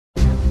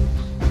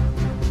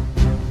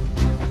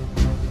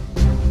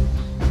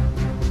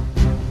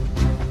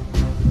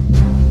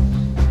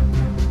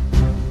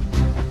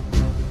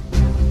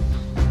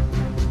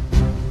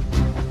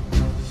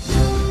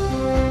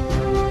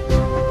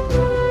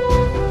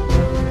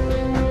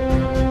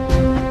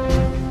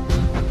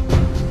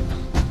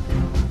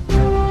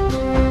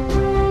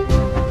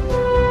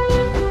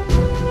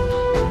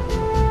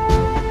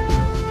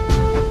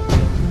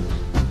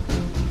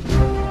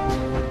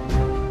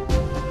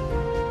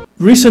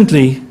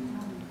Recently,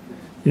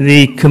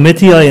 the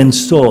committee I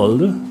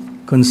installed,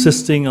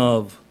 consisting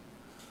of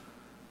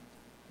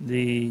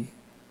the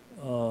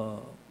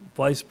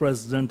Vice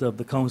President of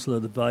the Council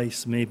of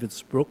Advice,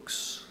 Mavis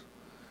Brooks,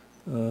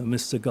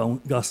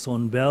 Mr.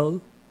 Gaston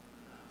Bell,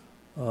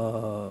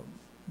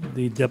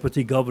 the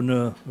Deputy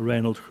Governor,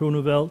 Reynold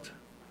Groeneveld,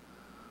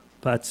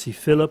 Patsy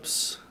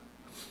Phillips,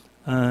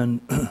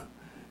 and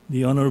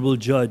the Honorable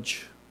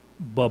Judge,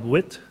 Bob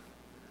Witt,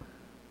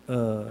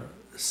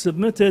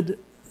 submitted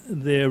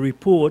their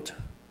report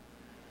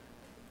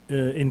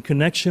in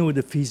connection with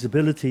the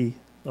feasibility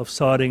of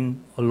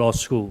starting a law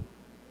school.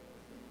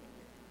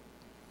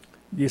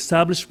 The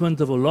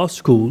establishment of a law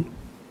school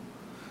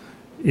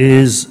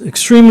is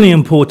extremely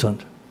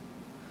important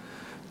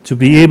to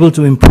be able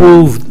to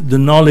improve the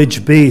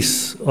knowledge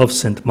base of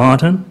St.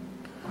 Martin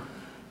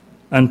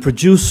and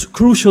produce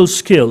crucial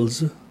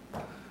skills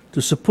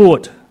to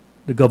support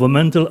the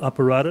governmental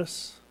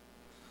apparatus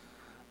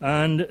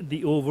and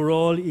the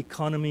overall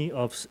economy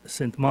of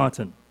St.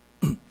 Martin.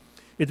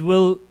 It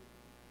will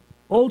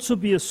also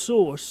be a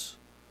source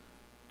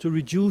to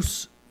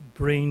reduce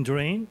brain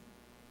drain,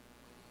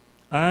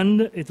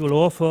 and it will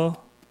offer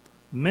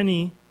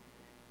many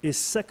a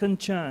second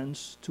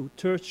chance to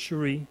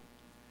tertiary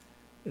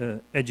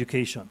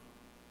education.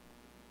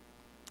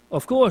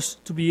 Of course,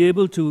 to be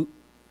able to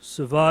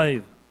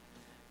survive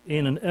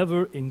in an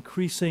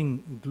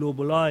ever-increasing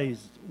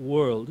globalized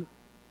world,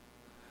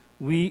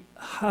 we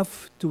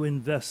have to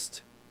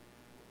invest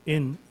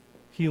in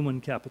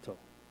human capital.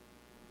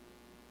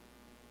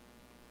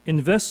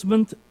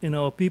 Investment in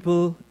our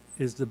people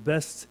is the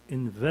best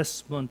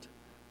investment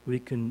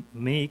we can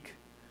make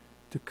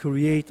to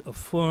create a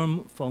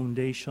firm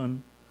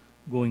foundation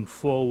going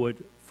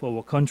forward for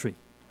our country.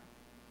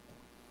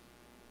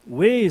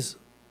 Ways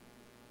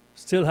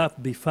still have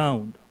to be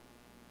found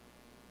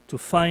to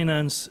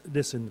finance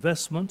this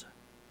investment,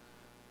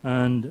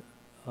 and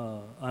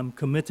I'm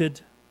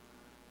committed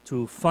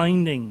to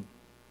finding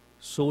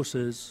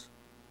sources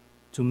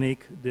to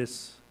make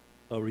this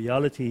a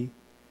reality,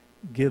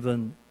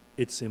 given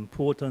its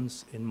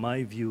importance, in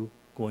my view,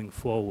 going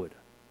forward.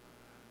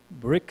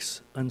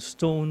 Bricks and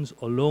stones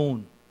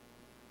alone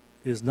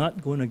is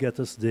not going to get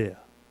us there.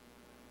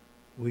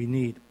 We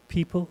need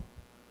people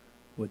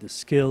with the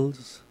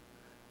skills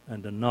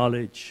and the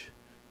knowledge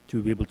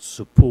to be able to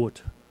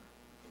support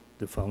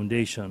the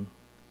foundation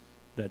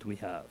that we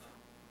have.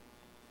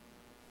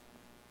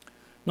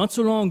 Not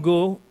so long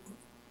ago,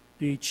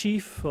 the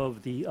chief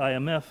of the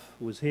IMF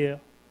was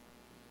here,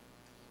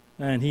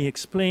 and he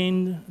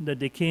explained that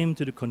they came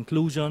to the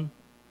conclusion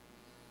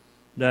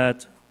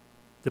that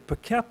the per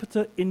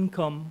capita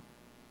income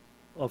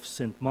of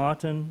St.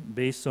 Martin,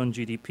 based on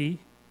GDP,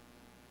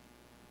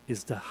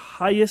 is the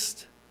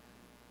highest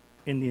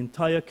in the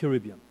entire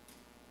Caribbean.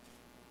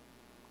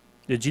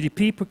 The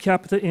GDP per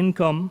capita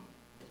income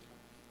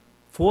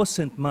for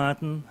St.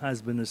 Martin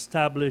has been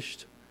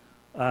established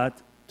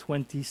at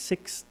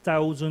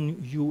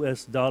 $26,000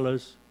 US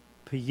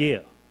per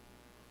year,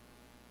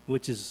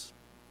 which is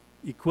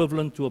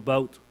equivalent to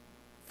about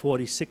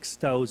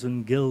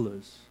 46,000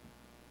 guilders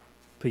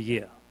per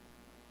year.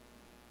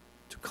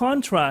 To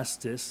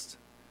contrast this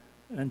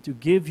and to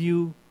give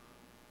you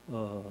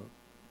a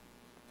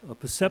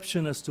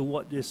perception as to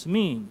what this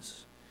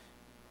means,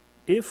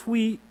 if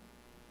we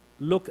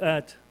look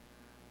at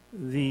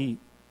the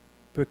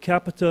per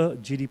capita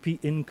GDP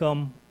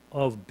income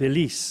of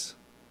Belize,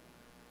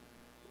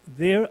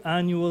 their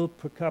annual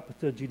per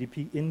capita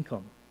GDP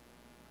income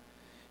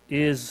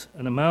is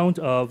an amount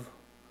of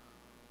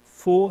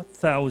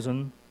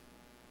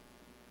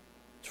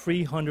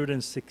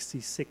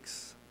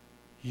 $4,366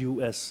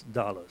 US.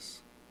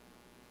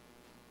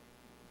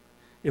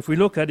 If we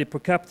look at the per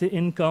capita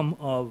income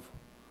of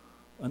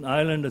an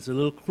island that's a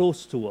little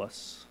close to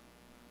us,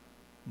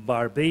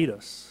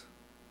 Barbados,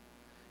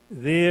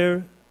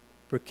 their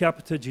per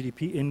capita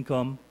GDP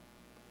income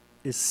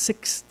is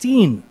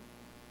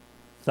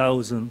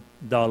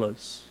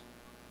 $16,000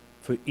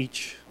 for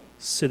each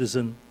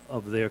citizen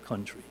of their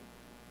country.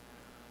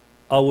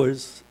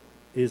 Ours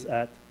is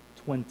at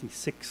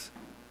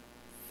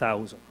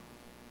 26,000.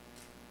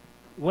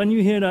 When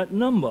you hear that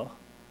number,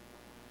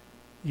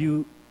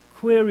 you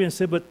query and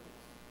say, but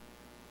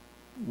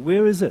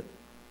where is it?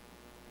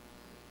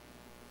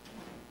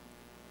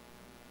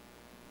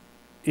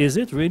 Is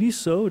it really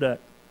so that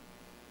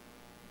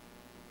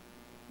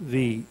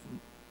the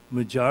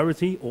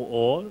majority or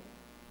all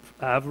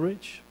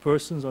average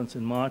persons on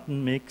St.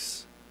 Martin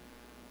makes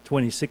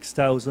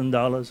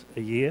 $26,000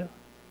 a year?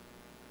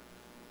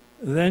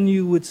 Then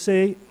you would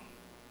say,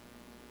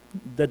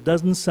 that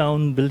doesn't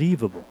sound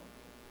believable.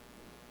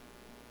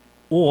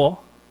 Or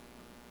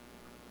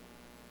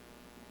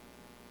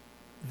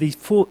the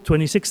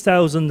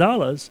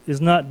 $26,000 is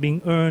not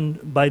being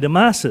earned by the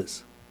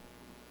masses.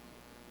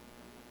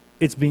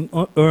 It's being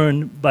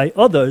earned by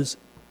others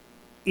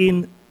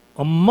in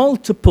a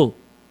multiple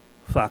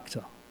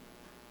factor.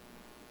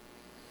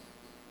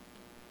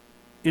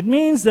 It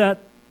means that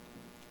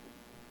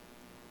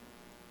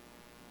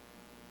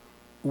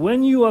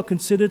when you are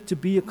considered to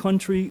be a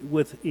country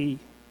with a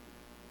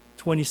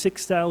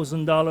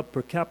 $26,000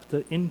 per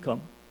capita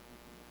income,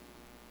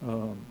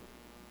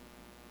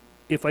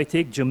 if I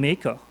take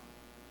Jamaica,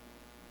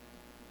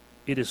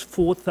 it is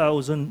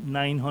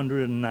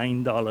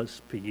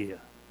 $4,909 per year.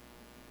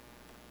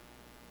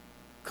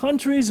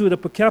 Countries with a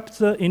per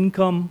capita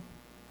income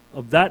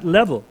of that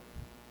level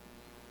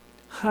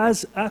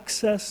has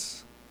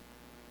access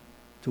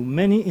to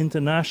many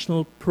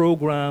international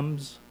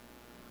programs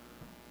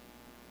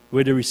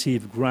where they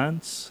receive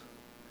grants,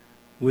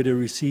 where they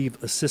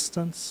receive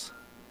assistance,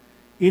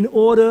 in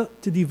order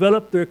to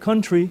develop their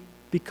country,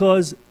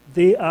 because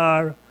they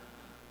are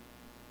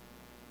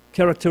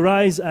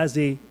characterized as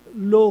a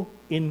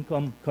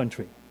low-income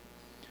country.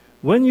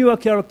 When you are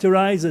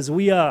characterized as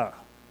we are,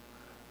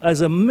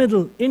 as a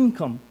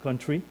middle-income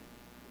country,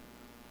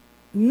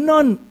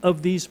 none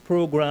of these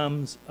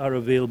programs are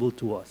available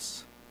to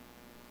us.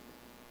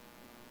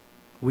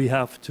 We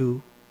have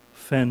to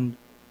fend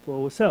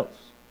for ourselves.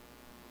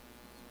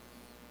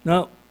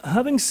 Now,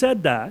 having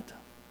said that,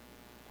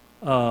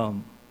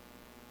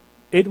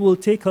 it will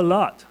take a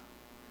lot,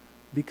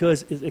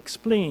 because it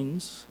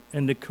explains,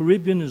 and the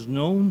Caribbean is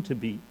known to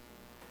be,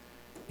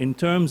 in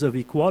terms of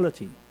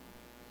equality,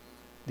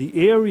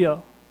 the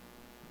area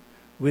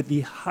with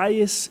the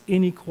highest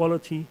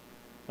inequality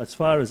as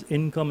far as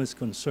income is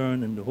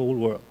concerned in the whole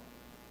world.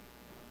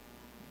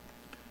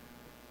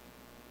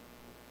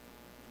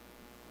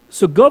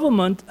 So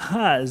government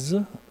has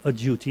a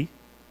duty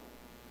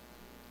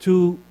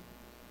to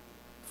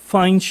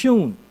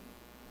fine-tune,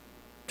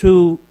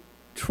 to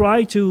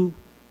try to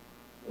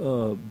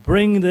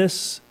bring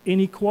this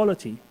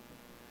inequality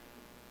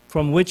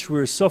from which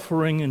we're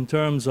suffering in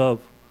terms of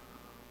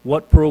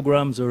what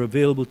programs are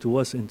available to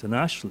us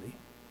internationally,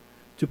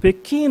 to pay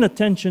keen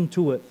attention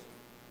to it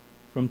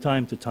from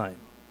time to time.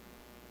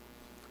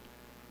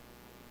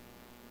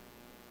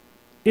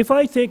 If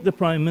I take the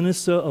Prime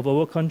Minister of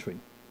our country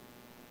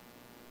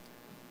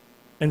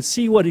and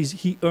see what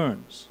he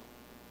earns,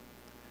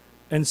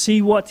 and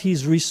see what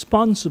he's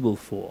responsible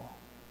for,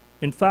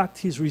 in fact,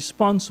 he's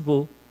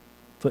responsible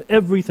for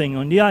everything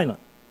on the island.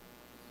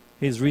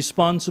 He's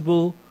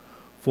responsible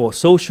for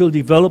social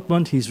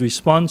development. He's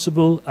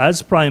responsible,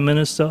 as Prime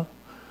Minister,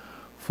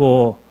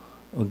 for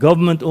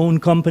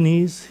government-owned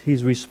companies.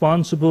 He's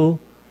responsible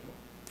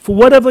for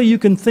whatever you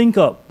can think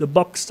of. The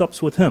buck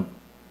stops with him.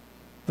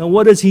 Now,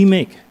 what does he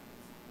make?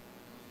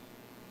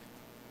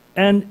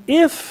 And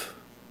if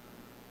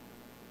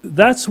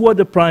that's what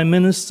the Prime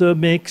Minister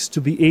makes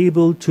to be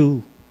able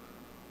to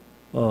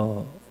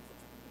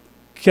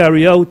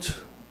carry out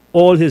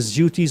all his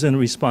duties and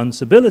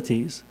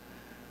responsibilities,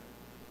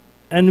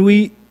 and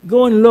we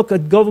go and look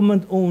at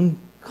government-owned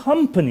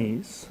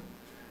companies,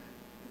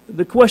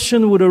 the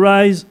question would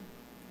arise,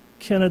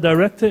 can a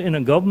director in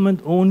a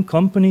government-owned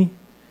company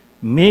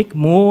make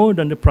more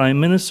than the Prime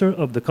Minister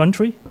of the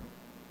country?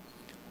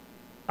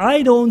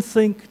 I don't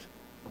think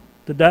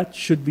that that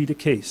should be the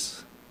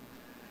case.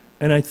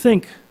 And I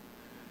think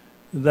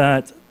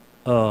that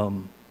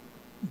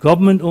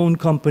government-owned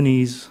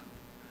companies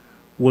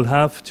will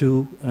have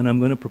to, and I'm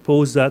going to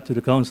propose that to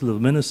the Council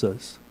of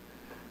Ministers,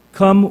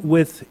 come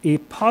with a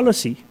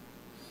policy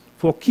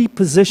for key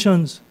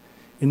positions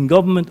in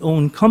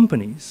government-owned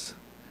companies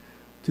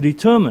to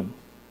determine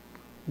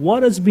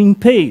what is being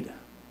paid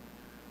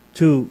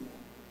to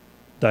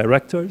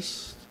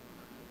directors,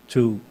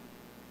 to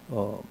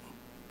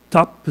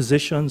top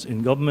positions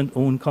in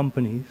government-owned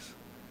companies,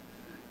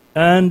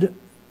 and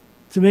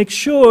to make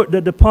sure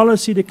that the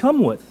policy they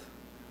come with,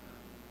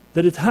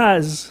 that it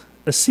has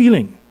a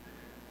ceiling,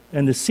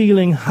 and the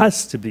ceiling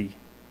has to be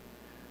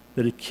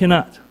that it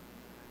cannot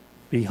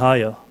be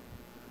higher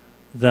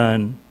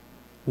than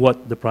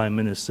what the Prime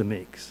Minister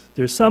makes.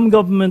 There are some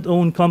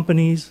government-owned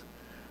companies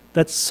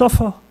that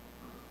suffer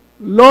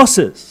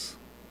losses.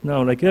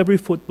 Now, like every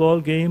football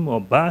game or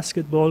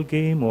basketball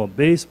game or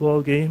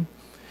baseball game,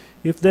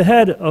 if the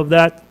head of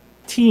that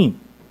team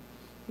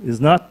is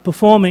not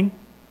performing,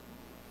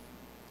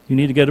 you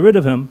need to get rid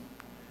of him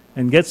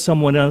and get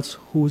someone else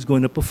who's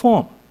going to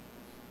perform.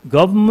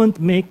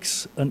 Government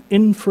makes an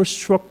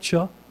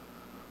infrastructure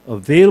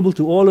available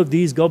to all of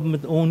these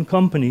government-owned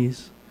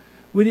companies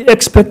with the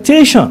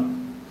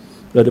expectation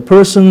that the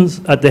persons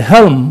at the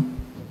helm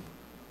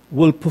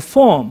will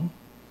perform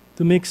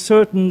to make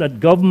certain that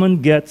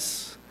government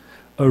gets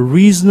a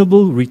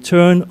reasonable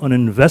return on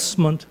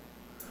investment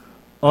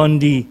on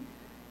the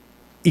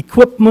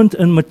equipment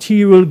and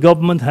material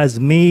government has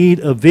made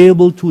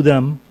available to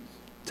them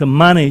to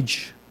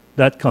manage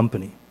that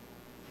company.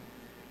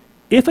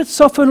 If it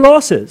suffers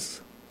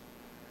losses,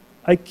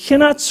 I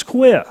cannot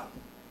square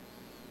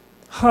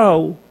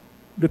how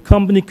the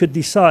company could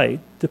decide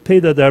to pay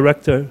the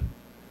director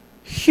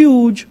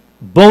huge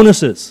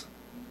bonuses.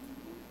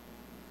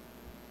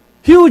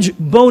 Huge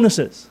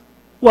bonuses,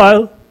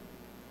 while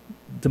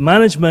the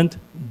management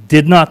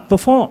did not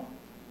perform.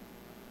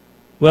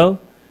 Well,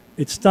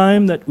 it's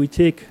time that we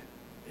take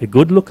a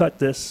good look at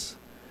this,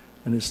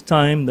 and it's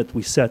time that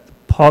we set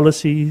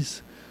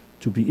policies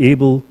to be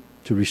able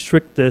to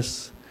restrict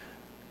this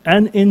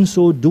And in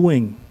so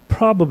doing,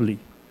 probably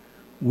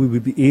we will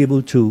be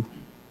able to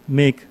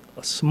make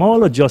a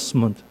small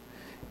adjustment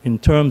in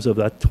terms of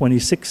that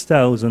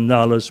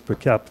 $26,000 per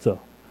capita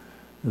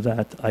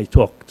that I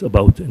talked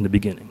about in the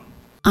beginning.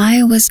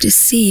 I was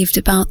deceived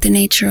about the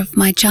nature of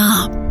my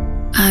job.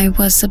 I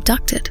was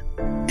abducted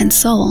and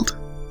sold.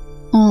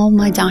 All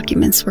my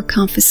documents were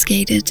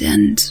confiscated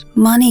and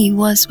money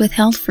was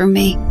withheld from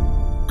me.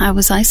 I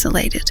was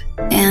isolated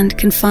and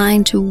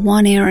confined to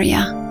one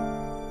area.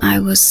 I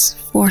was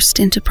forced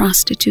into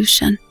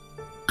prostitution.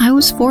 I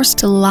was forced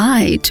to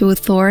lie to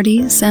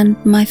authorities and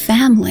my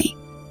family.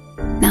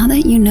 Now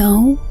that you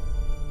know,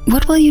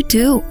 what will you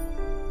do?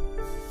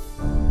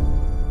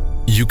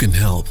 You can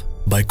help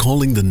by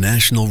calling the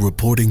National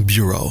Reporting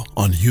Bureau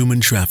on Human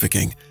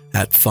Trafficking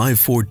at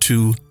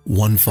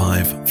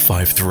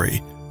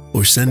 542-1553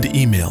 or send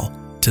email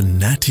to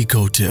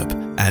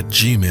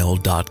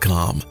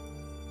naticotip@gmail.com.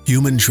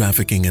 Human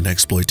trafficking and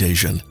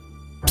exploitation.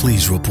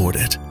 Please report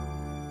it.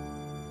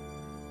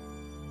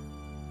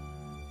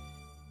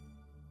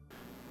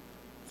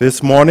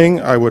 This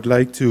morning, I would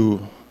like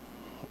to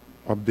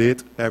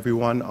update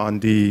everyone on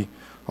the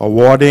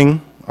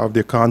awarding of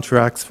the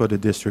contracts for the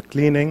district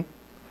cleaning.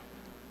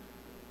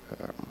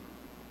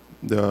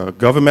 The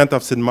government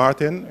of St.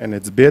 Martin and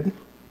its bid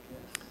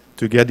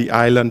to get the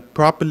island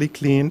properly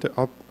cleaned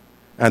up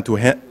and to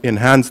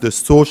enhance the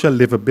social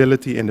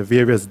livability in the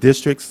various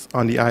districts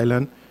on the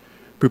island,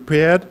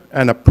 prepared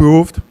and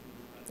approved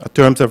a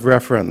terms of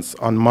reference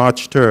on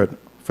March 3rd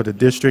for the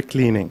district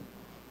cleaning.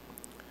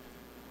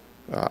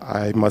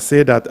 I must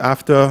say that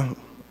after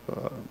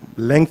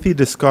lengthy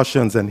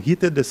discussions and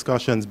heated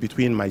discussions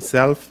between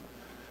myself,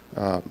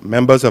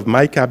 members of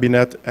my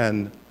cabinet,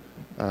 and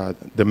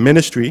the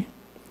ministry,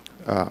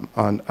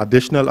 an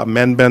additional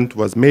amendment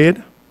was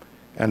made,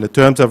 and the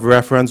terms of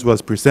reference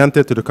was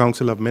presented to the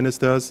Council of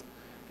Ministers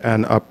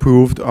and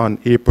approved on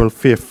April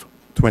 5th,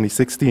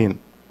 2016.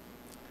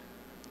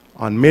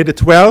 On May the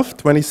 12th,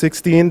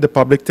 2016, the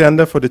public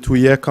tender for the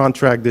 2-year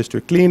contract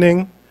district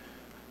cleaning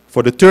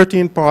for the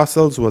 13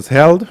 parcels was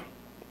held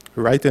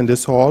right in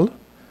this hall,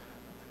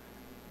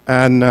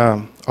 and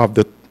a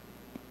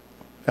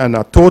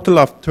total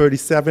of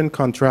 37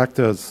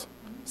 contractors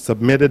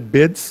submitted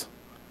bids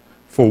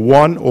for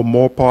one or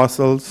more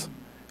parcels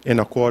in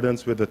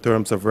accordance with the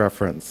terms of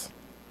reference.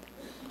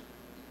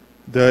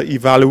 The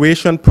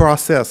evaluation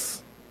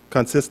process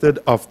consisted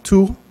of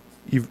 2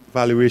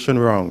 evaluation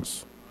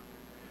rounds,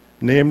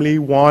 namely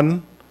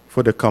one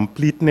for the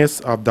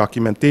completeness of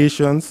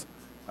documentations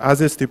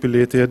as is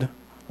stipulated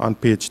on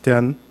page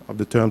 10 of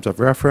the terms of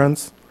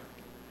reference,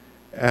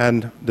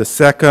 and the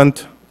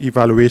second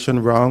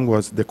evaluation round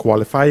was the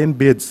qualifying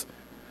bids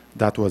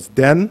that was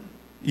then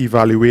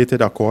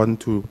evaluated according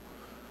to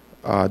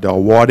the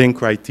awarding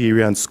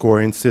criteria and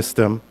scoring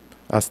system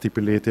as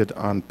stipulated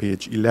on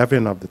page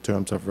 11 of the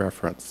terms of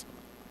reference.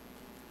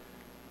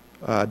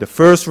 The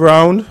first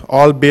round,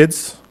 all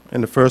bids in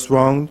the first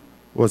round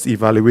was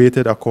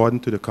evaluated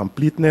according to the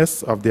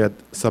completeness of their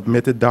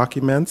submitted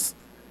documents.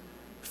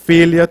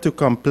 Failure to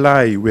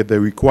comply with the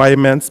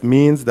requirements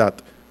means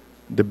that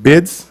the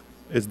bids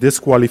is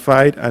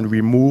disqualified and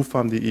removed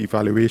from the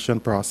evaluation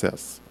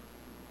process.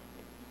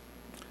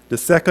 The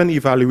second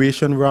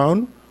evaluation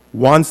round,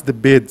 once the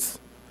bids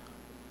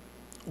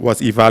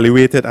was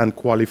evaluated and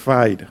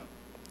qualified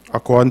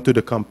according to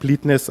the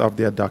completeness of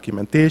their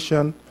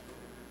documentation,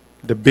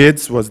 the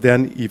bids was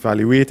then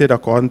evaluated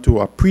according to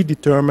a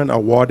predetermined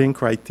awarding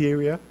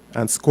criteria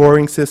and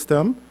scoring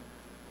system,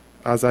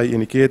 as I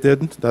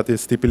indicated, that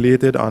is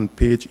stipulated on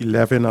page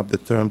 11 of the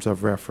terms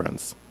of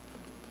reference.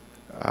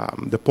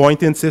 The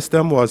pointing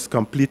system was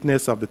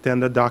completeness of the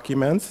tender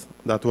documents.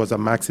 That was a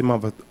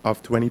maximum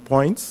of 20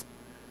 points.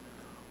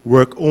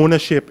 Work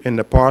ownership in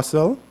the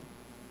parcel,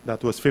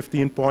 that was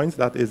 15 points.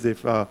 That is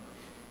if a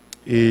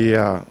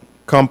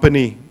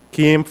company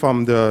came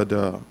from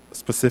the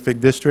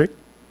specific district.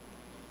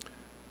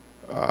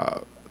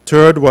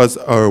 Third was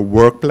a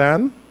work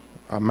plan.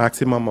 A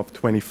maximum of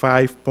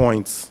 25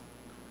 points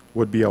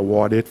would be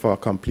awarded for a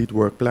complete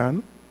work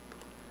plan.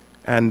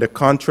 And the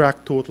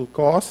contract total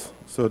cost,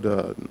 so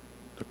the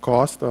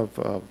cost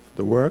of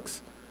the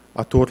works,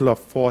 a total of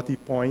 40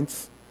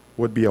 points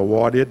would be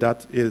awarded.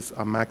 That is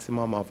a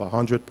maximum of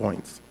 100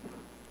 points.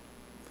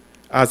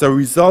 As a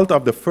result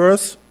of the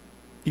first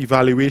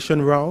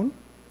evaluation round,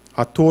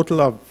 a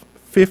total of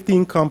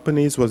 15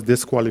 companies was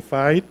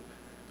disqualified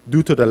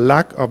due to the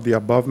lack of the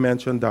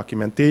above-mentioned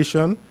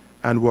documentation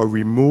and were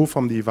removed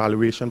from the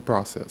evaluation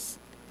process.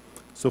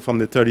 So from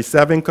the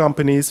 37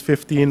 companies,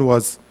 15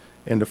 was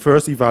in the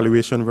first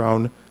evaluation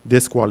round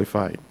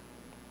disqualified.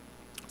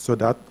 So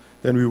that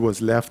then we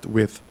was left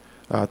with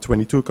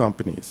 22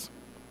 companies.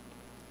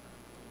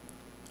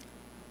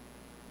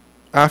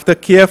 After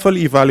careful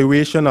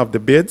evaluation of the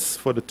bids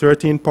for the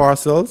 13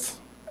 parcels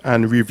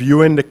and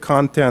reviewing the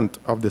content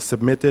of the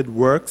submitted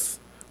work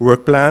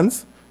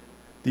plans,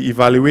 the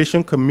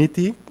evaluation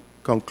committee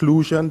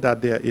conclusion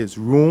that there is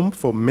room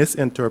for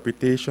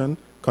misinterpretation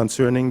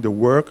concerning the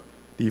work,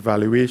 the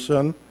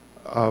evaluation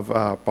of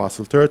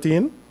parcel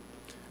 13,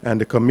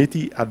 and the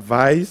committee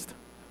advised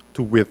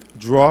to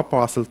withdraw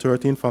Parcel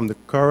 13 from the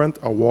current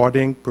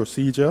awarding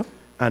procedure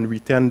and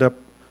retender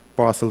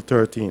Parcel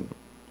 13.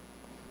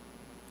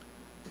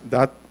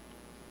 That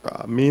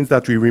means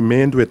that we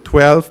remained with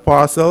 12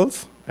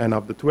 parcels, and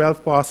of the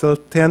 12 parcels,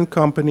 10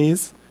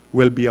 companies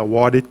will be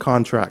awarded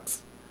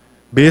contracts.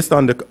 Based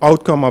on the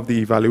outcome of the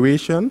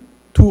evaluation,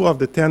 2 of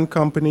the 10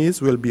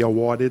 companies will be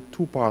awarded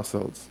 2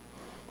 parcels.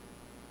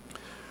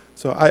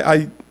 So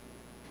I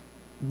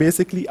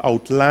basically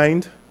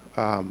outlined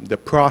the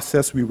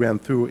process we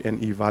went through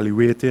in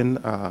evaluating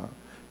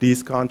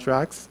these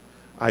contracts.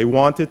 I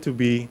wanted to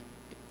be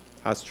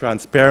as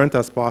transparent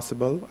as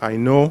possible. I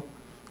know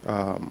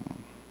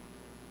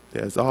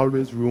there's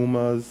always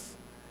rumors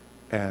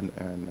and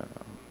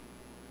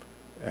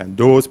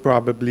those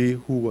probably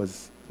who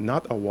was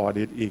not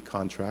awarded a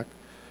contract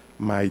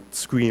might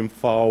scream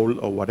foul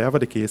or whatever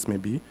the case may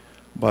be,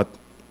 but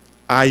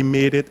I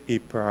made it a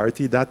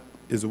priority. That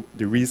is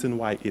the reason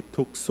why it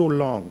took so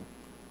long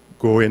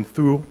going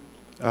through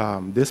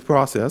this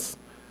process,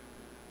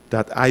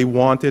 that I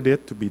wanted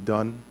it to be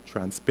done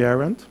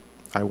transparent.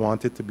 I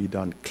want it to be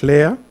done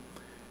clear,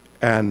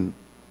 and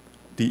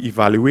the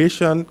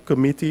evaluation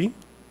committee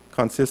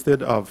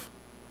consisted of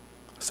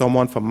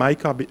someone from my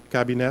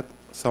cabinet,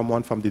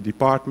 someone from the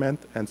department,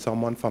 and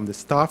someone from the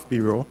staff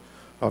bureau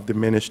of the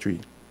ministry.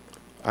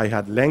 I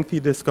had lengthy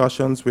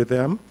discussions with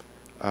them.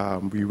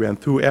 We went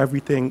through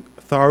everything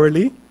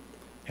thoroughly,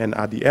 and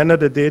at the end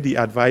of the day, the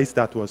advice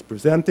that was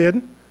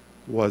presented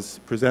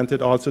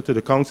also to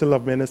the Council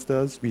of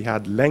Ministers. We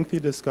had lengthy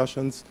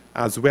discussions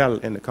as well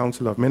in the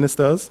Council of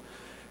Ministers,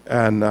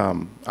 and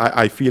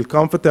I feel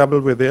comfortable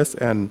with this,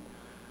 and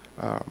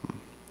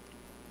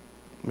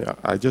yeah,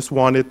 I just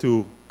wanted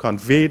to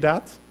convey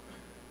that,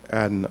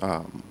 and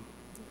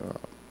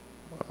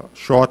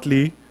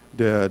shortly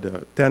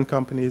the 10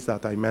 companies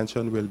that I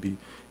mentioned will be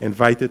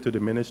invited to the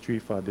ministry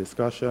for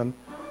discussion,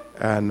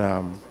 and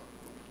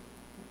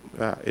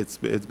it's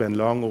been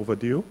long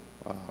overdue.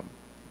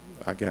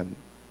 Again,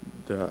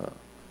 the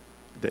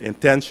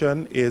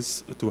intention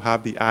is to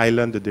have the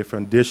island, the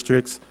different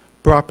districts,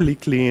 properly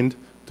cleaned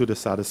to the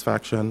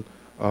satisfaction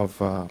of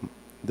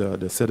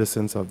the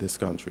citizens of this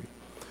country.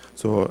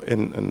 So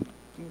in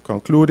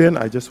concluding,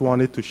 I just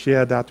wanted to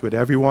share that with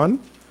everyone,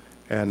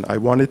 and I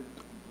wanted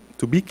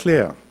to be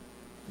clear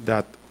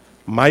that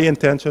my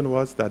intention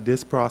was that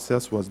this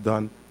process was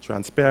done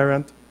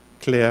transparent,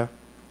 clear,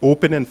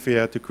 open and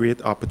fair, to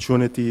create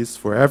opportunities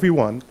for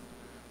everyone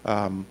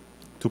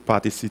to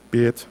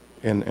participate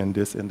in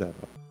this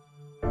endeavor.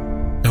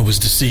 I was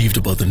deceived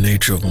about the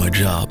nature of my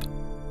job.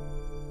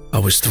 I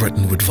was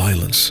threatened with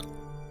violence.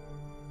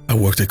 I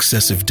worked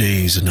excessive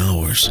days and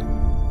hours,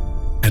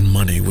 and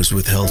money was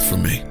withheld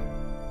from me.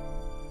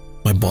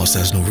 My boss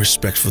has no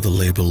respect for the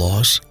labor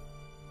laws.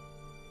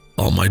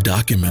 All my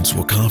documents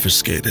were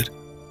confiscated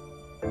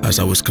as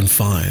I was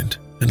confined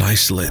and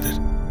isolated.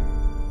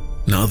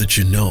 Now that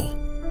you know,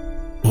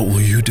 what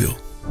will you do?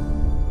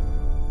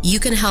 You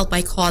can help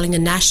by calling the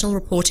National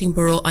Reporting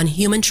Bureau on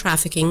Human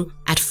Trafficking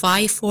at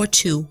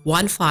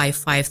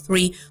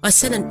 542-1553 or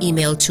send an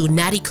email to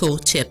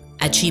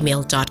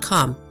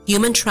naticotip@gmail.com.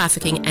 Human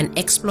trafficking and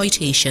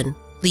exploitation,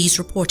 please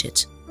report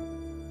it.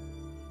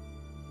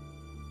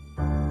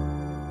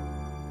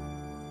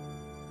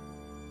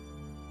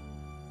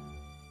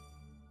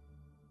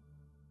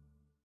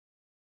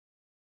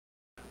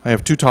 I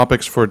have 2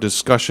 topics for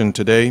discussion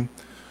today.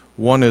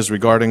 One is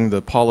regarding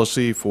the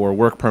policy for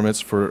work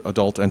permits for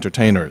adult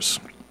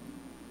entertainers.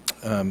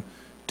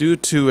 Due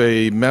to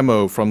a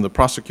memo from the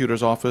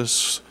prosecutor's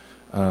office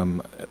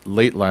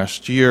late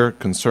last year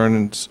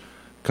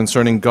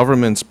concerning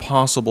government's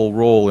possible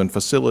role in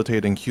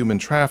facilitating human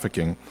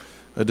trafficking,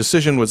 a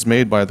decision was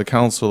made by the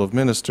Council of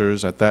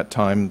Ministers at that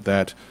time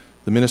that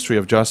the Ministry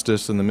of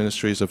Justice and the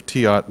Ministries of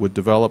TIAT would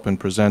develop and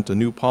present a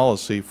new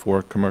policy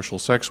for commercial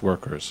sex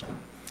workers.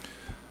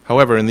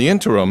 However, in the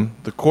interim,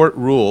 the court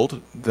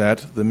ruled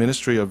that the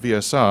Ministry of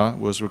VSA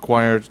was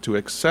required to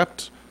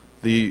accept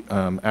the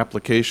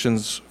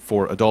applications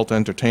for adult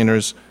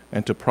entertainers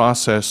and to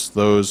process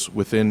those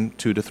within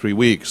 2 to 3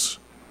 weeks.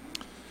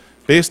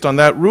 Based on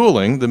that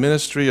ruling, the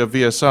Ministry of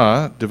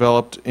VSA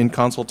developed, in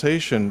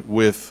consultation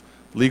with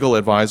legal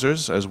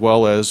advisors as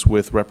well as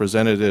with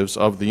representatives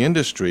of the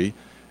industry,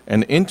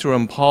 an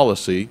interim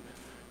policy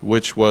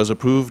which was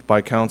approved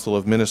by Council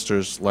of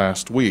Ministers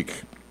last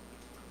week.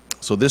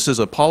 So this is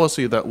a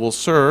policy that will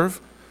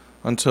serve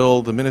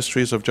until the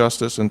Ministries of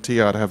Justice and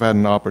TIAT have had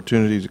an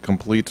opportunity to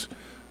complete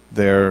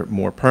their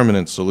more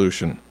permanent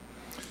solution.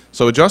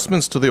 So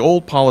adjustments to the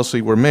old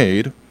policy were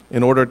made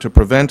in order to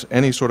prevent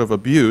any sort of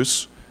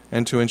abuse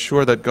and to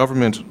ensure that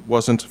government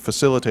wasn't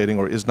facilitating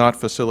or is not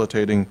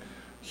facilitating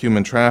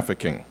human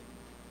trafficking.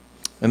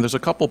 And there's a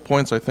couple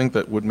points I think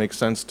that would make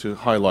sense to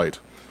highlight.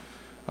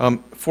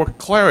 For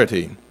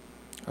clarity,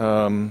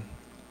 the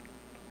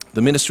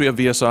Ministry of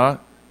VSA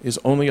is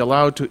only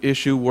allowed to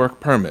issue work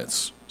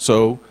permits.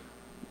 So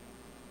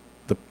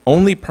the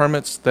only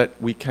permits that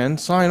we can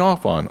sign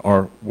off on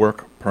are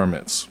work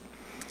permits.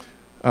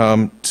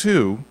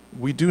 2,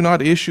 we do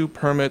not issue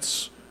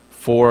permits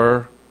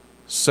for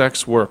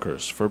sex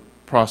workers, for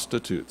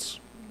prostitutes,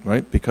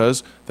 right?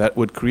 Because that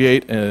would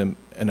create an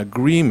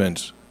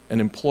agreement, an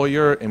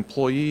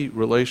employer-employee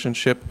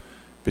relationship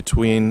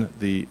between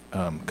the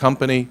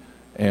company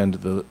and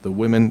the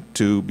women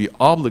to be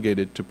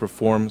obligated to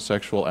perform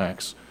sexual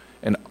acts.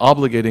 And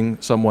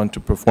obligating someone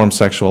to perform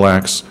sexual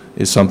acts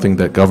is something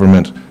that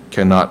government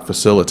cannot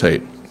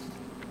facilitate.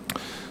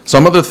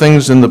 Some of the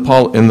things in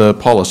the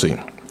policy.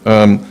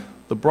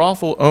 The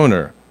brothel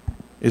owner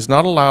is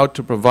not allowed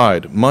to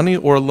provide money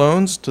or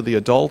loans to the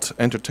adult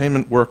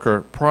entertainment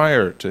worker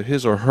prior to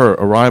his or her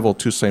arrival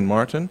to St.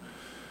 Martin,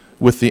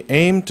 with the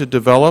aim to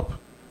develop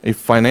a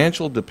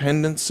financial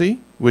dependency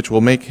which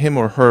will make him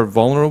or her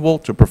vulnerable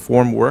to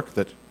perform work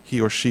that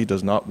he or she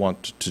does not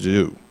want to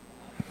do.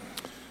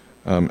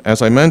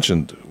 As I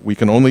mentioned, we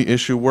can only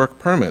issue work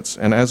permits,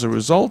 and as a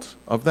result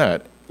of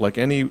that, like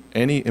any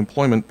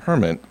employment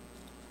permit,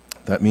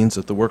 that means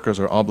that the workers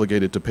are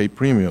obligated to pay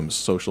premiums,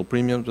 social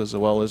premiums as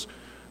well as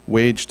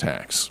wage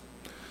tax.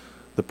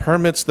 The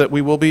permits that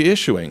we will be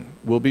issuing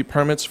will be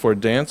permits for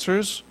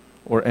dancers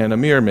or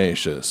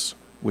animirmeisjes,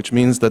 which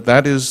means that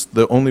that is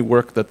the only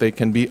work that they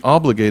can be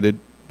obligated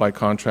by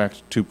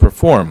contract to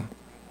perform.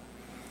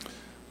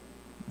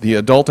 The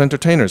adult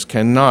entertainers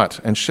cannot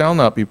and shall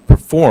not be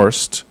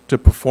forced to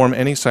perform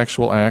any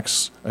sexual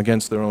acts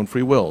against their own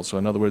free will. So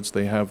in other words,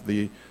 they have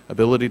the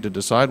ability to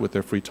decide with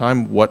their free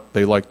time what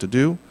they like to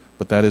do,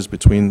 but that is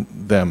between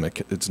them.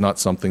 It's not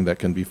something that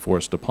can be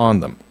forced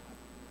upon them.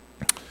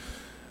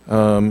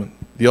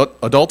 The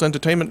adult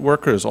entertainment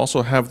workers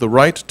also have the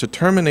right to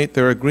terminate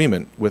their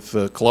agreement with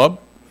the club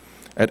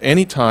at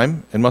any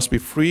time and must be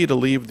free to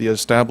leave the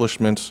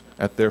establishment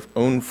at their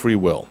own free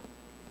will.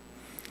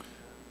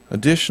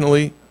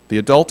 Additionally, the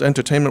adult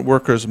entertainment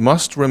workers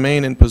must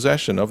remain in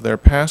possession of their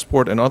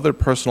passport and other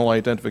personal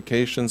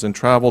identifications and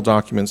travel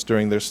documents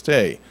during their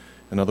stay.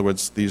 In other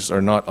words, these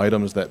are not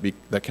items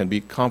that can be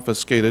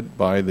confiscated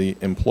by the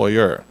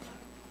employer.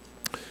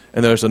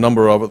 And there's a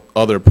number of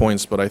other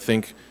points, but I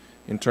think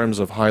in terms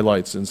of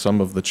highlights in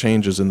some of the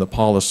changes in the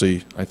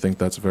policy, I think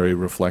that's very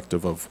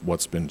reflective of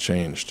what's been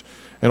changed.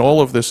 And all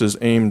of this is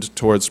aimed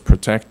towards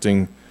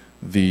protecting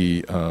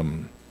the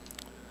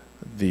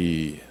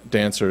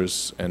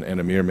dancers and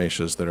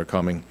animirmeisjes that are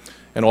coming.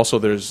 And also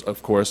there's,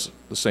 of course,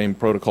 the same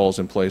protocols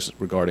in place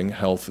regarding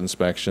health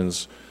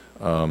inspections,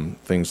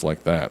 things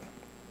like that.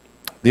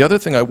 The other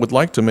thing I would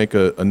like to make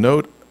a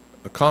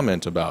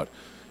comment about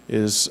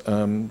is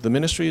the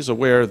ministry is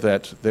aware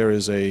that there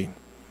is a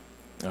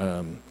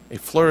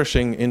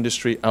flourishing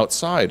industry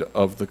outside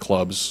of the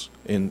clubs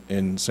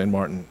in St.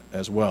 Martin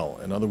as well.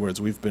 In other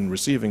words, we've been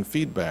receiving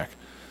feedback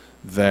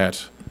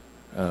that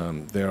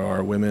there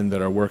are women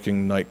that are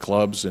working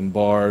nightclubs and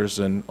bars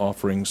and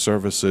offering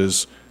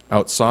services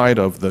outside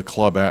of the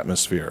club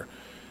atmosphere.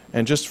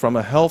 And just from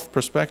a health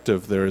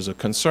perspective, there is a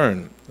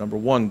concern. Number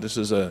one, this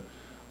is an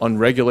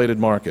unregulated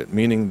market,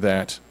 meaning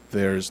that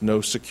there's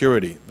no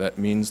security. That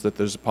means that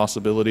there's a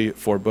possibility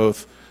for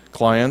both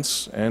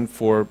clients and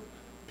for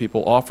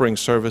people offering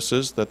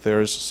services that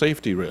there's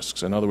safety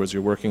risks. In other words,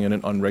 you're working in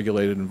an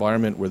unregulated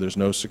environment where there's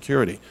no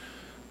security.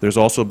 There's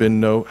also been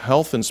no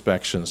health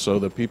inspections, so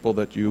the people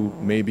that you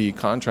may be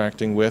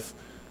contracting with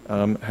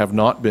have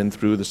not been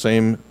through the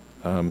same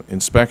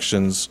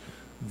inspections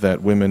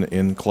that women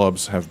in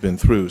clubs have been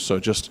through. So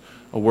just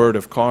a word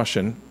of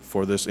caution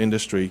for this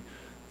industry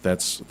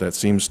that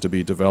seems to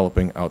be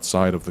developing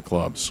outside of the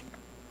clubs.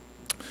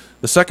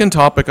 The second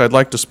topic I'd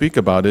like to speak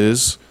about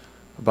is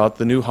about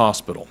the new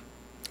hospital.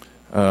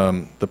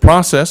 The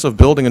process of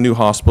building a new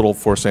hospital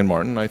for St.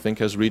 Martin, I think,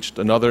 has reached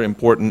another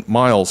important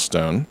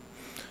milestone.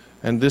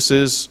 And this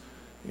is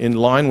in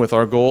line with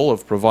our goal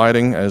of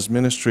providing, as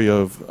Ministry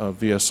of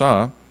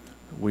VSA,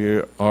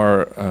 we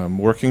are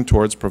working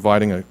towards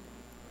providing a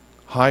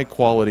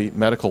high-quality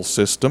medical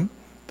system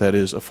that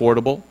is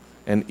affordable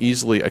and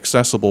easily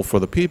accessible for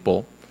the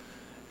people.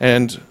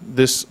 And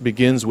this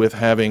begins with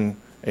having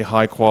a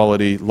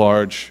high-quality,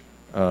 large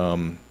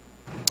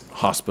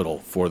hospital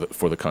for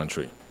the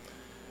country.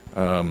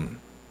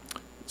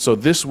 So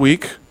this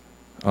week,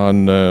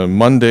 on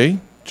Monday,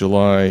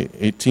 July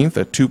 18th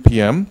at 2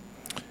 p.m.,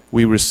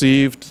 we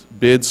received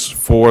bids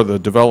for the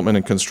development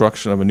and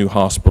construction of a new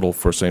hospital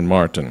for St.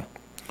 Martin.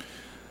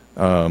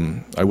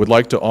 I would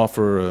like to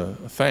offer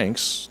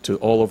thanks to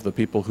all of the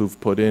people who've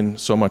put in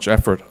so much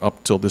effort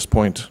up till this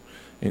point,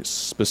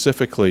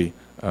 specifically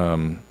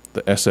the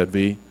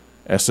SZV,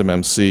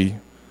 SMMC,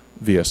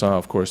 VSA,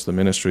 of course, the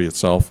ministry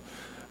itself,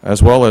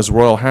 as well as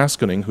Royal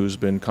Haskoning, who's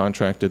been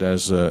contracted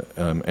as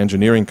an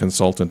engineering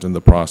consultant in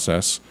the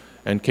process,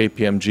 and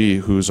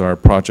KPMG, who's our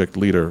project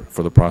leader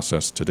for the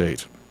process to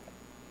date.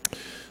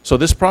 So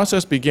this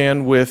process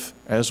began with,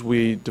 as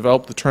we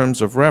developed the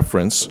terms of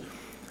reference,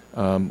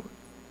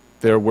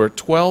 there were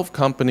 12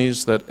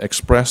 companies that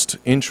expressed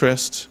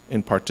interest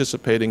in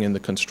participating in the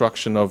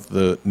construction of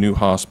the new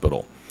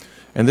hospital.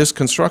 And this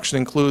construction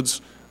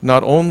includes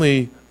not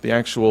only the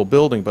actual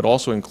building, but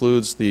also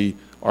includes the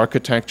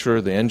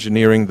architecture, the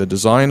engineering, the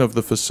design of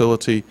the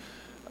facility,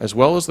 as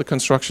well as the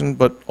construction,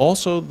 but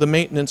also the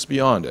maintenance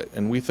beyond it.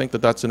 And we think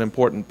that that's an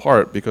important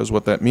part, because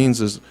what that means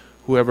is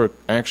whoever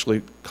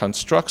actually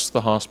constructs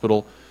the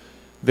hospital,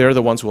 they're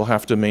the ones who will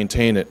have to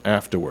maintain it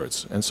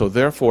afterwards. And so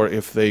therefore,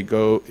 if they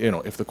go,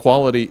 if the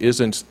quality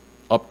isn't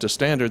up to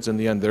standards in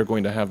the end, they're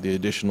going to have the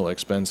additional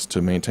expense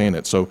to maintain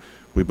it. So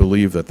we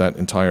believe that that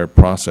entire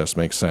process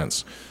makes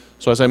sense.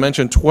 So as I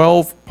mentioned,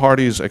 12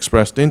 parties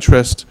expressed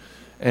interest,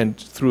 and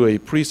through a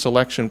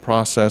pre-selection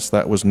process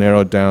that was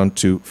narrowed down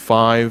to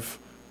 5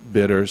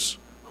 bidders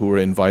who were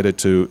invited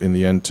to, in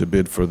the end, to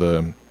bid for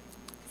the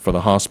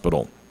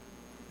hospital.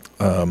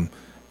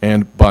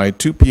 And by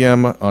 2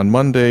 p.m. on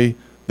Monday,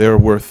 there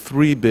were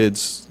 3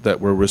 bids that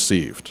were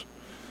received.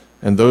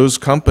 And those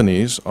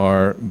companies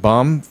are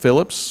Baum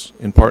Phillips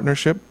in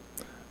partnership,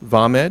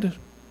 VAMED,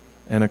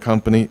 and a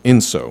company,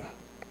 INSO.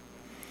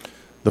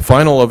 The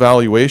final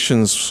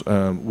evaluations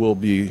will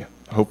be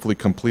hopefully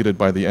completed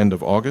by the end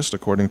of August,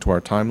 according to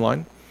our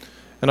timeline.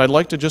 And I'd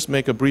like to just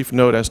make a brief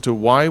note as to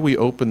why we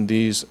opened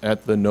these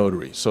at the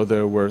notary. So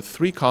there were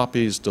 3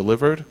 copies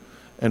delivered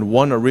and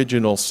 1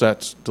 original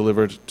set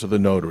delivered to the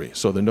notary.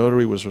 So the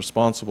notary was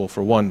responsible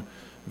for, 1,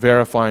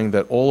 verifying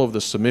that all of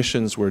the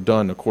submissions were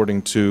done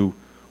according to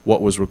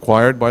what was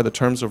required by the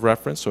terms of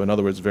reference. So in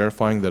other words,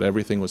 verifying that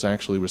everything was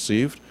actually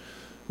received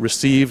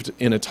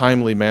in a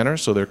timely manner,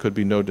 so there could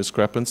be no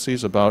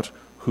discrepancies about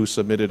who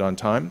submitted on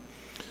time.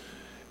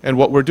 And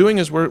what we're doing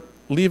is we're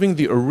leaving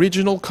the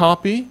original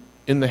copy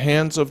in the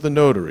hands of the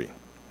notary.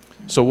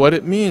 So what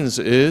it means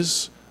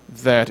is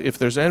that if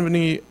there's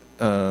any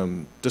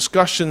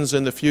discussions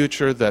in the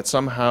future that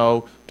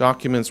somehow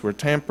documents were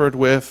tampered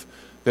with,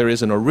 there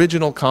is an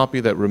original copy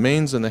that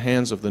remains in the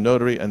hands of the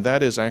notary, and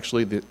that is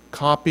actually the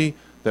copy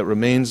that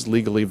remains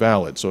legally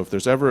valid. So if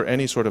there's ever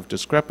any sort of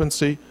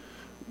discrepancy,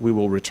 we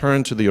will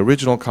return to the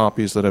original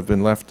copies that have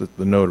been left at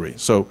the notary.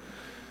 So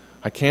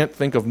I can't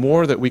think of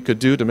more that we could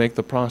do to make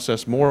the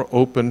process more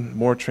open,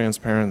 more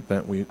transparent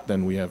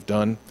than we have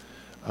done.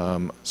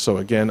 So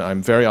again,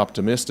 I'm very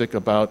optimistic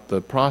about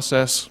the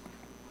process.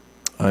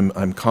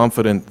 I'm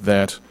confident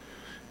that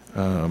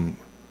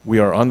we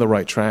are on the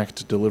right track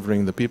to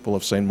delivering the people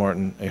of St.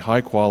 Martin a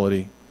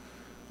high-quality,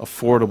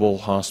 affordable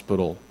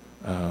hospital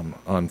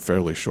on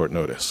fairly short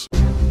notice.